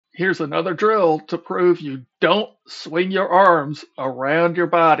here's another drill to prove you don't swing your arms around your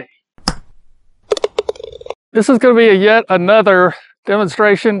body. This is going to be yet another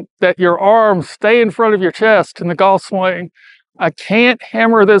demonstration that your arms stay in front of your chest in the golf swing. I can't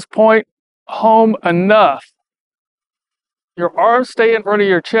hammer this point home enough. Your arms stay in front of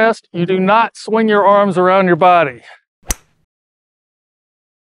your chest. You do not swing your arms around your body.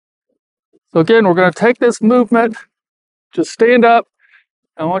 So again, we're going to take this movement, just stand up.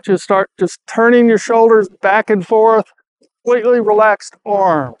 I want you to start just turning your shoulders back and forth, completely relaxed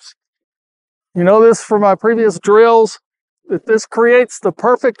arms. You know this from my previous drills, that this creates the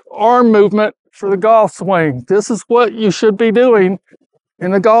perfect arm movement for the golf swing. This is what you should be doing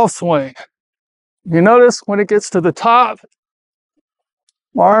in the golf swing. You notice when it gets to the top,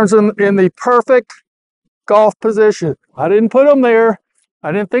 my arms in the perfect golf position. I didn't put them there.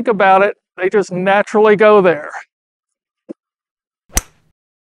 I didn't think about it. They just naturally go there.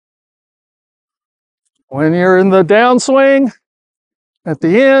 When you're in the downswing, at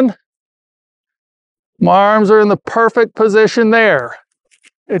the end, my arms are in the perfect position there.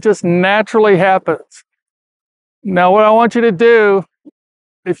 It just naturally happens. Now what I want you to do,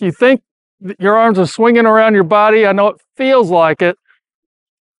 if you think that your arms are swinging around your body, I know it feels like it,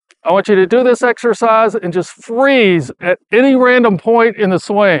 I want you to do this exercise and just freeze at any random point in the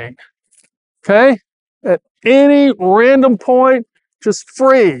swing. Okay? At any random point, just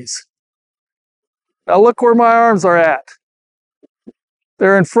freeze. Now look where my arms are at.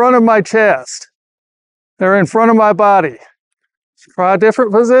 They're in front of my chest. They're in front of my body. Let's try a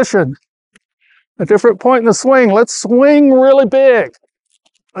different position. A different point in the swing. Let's swing really big.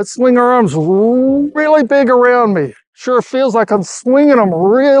 Let's swing our arms really big around me. Sure feels like I'm swinging them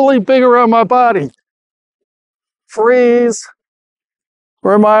really big around my body. Freeze.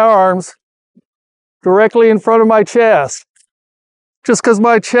 Where are my arms? Directly in front of my chest. Just because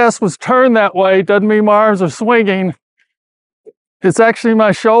my chest was turned that way doesn't mean my arms are swinging. It's actually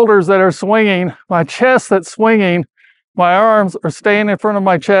my shoulders that are swinging, my chest that's swinging. My arms are staying in front of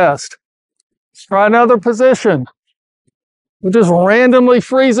my chest. Let's try another position. We'll just randomly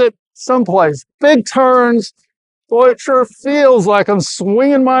freeze it someplace. Big turns. Boy, it sure feels like I'm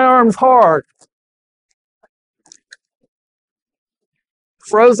swinging my arms hard.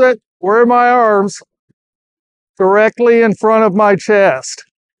 Froze it. Where are my arms? Directly in front of my chest.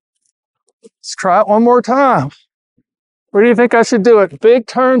 Let's try it one more time. Where do you think I should do it? Big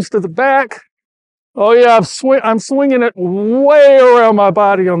turns to the back. Oh yeah, I'm swinging it way around my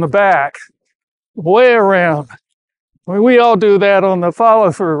body on the back. Way around. I mean, we all do that on the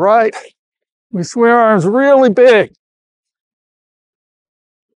follow through, right? We swing our arms really big.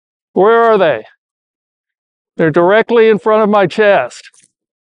 Where are they? They're directly in front of my chest.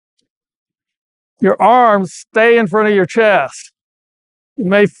 Your arms stay in front of your chest. You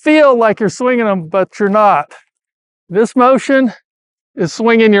may feel like you're swinging them, but you're not. This motion is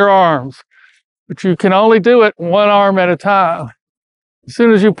swinging your arms, but you can only do it one arm at a time. As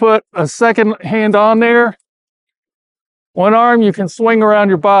soon as you put a second hand on there, one arm you can swing around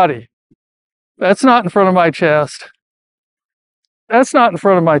your body. That's not in front of my chest. That's not in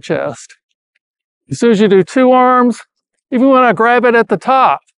front of my chest. As soon as you do two arms, even when I grab it at the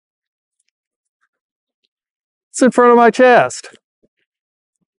top, it's in front of my chest.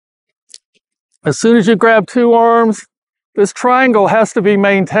 As soon as you grab two arms, this triangle has to be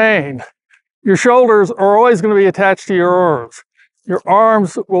maintained. Your shoulders are always going to be attached to your arms. Your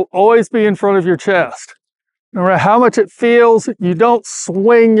arms will always be in front of your chest. No matter how much it feels, you don't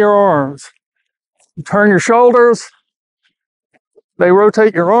swing your arms. You turn your shoulders, they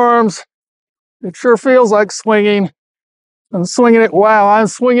rotate your arms. It sure feels like swinging. I'm swinging it, wow, I'm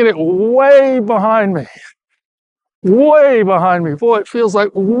swinging it way behind me. Way behind me. Boy, it feels like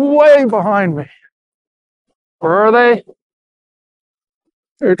way behind me. Where are they?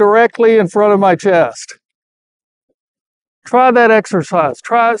 They're directly in front of my chest. Try that exercise.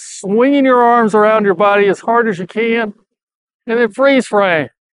 Try swinging your arms around your body as hard as you can, and then freeze frame.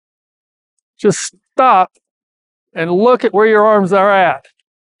 Just stop and look at where your arms are at.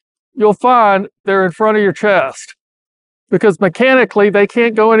 You'll find they're in front of your chest because mechanically they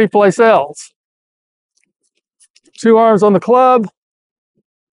can't go anyplace else. Two arms on the club,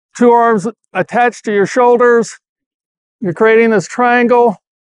 two arms attached to your shoulders. You're creating this triangle.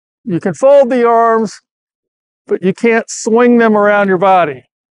 You can fold the arms, but you can't swing them around your body.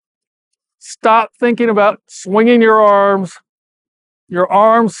 Stop thinking about swinging your arms. Your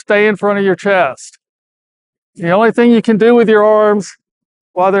arms stay in front of your chest. The only thing you can do with your arms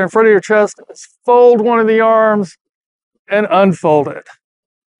while they're in front of your chest is fold one of the arms and unfold it.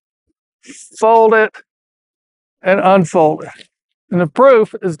 Fold it and unfold it. And the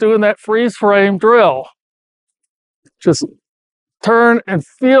proof is doing that freeze frame drill. Just turn and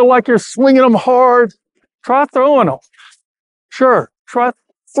feel like you're swinging them hard. Try throwing them. Sure, try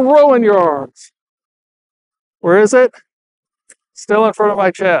throwing your arms. Where is it? Still in front of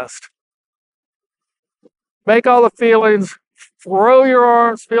my chest. Make all the feelings. Throw your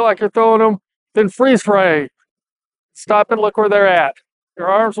arms, feel like you're throwing them, then freeze frame. Stop and look where they're at. Your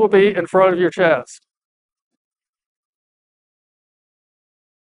arms will be in front of your chest.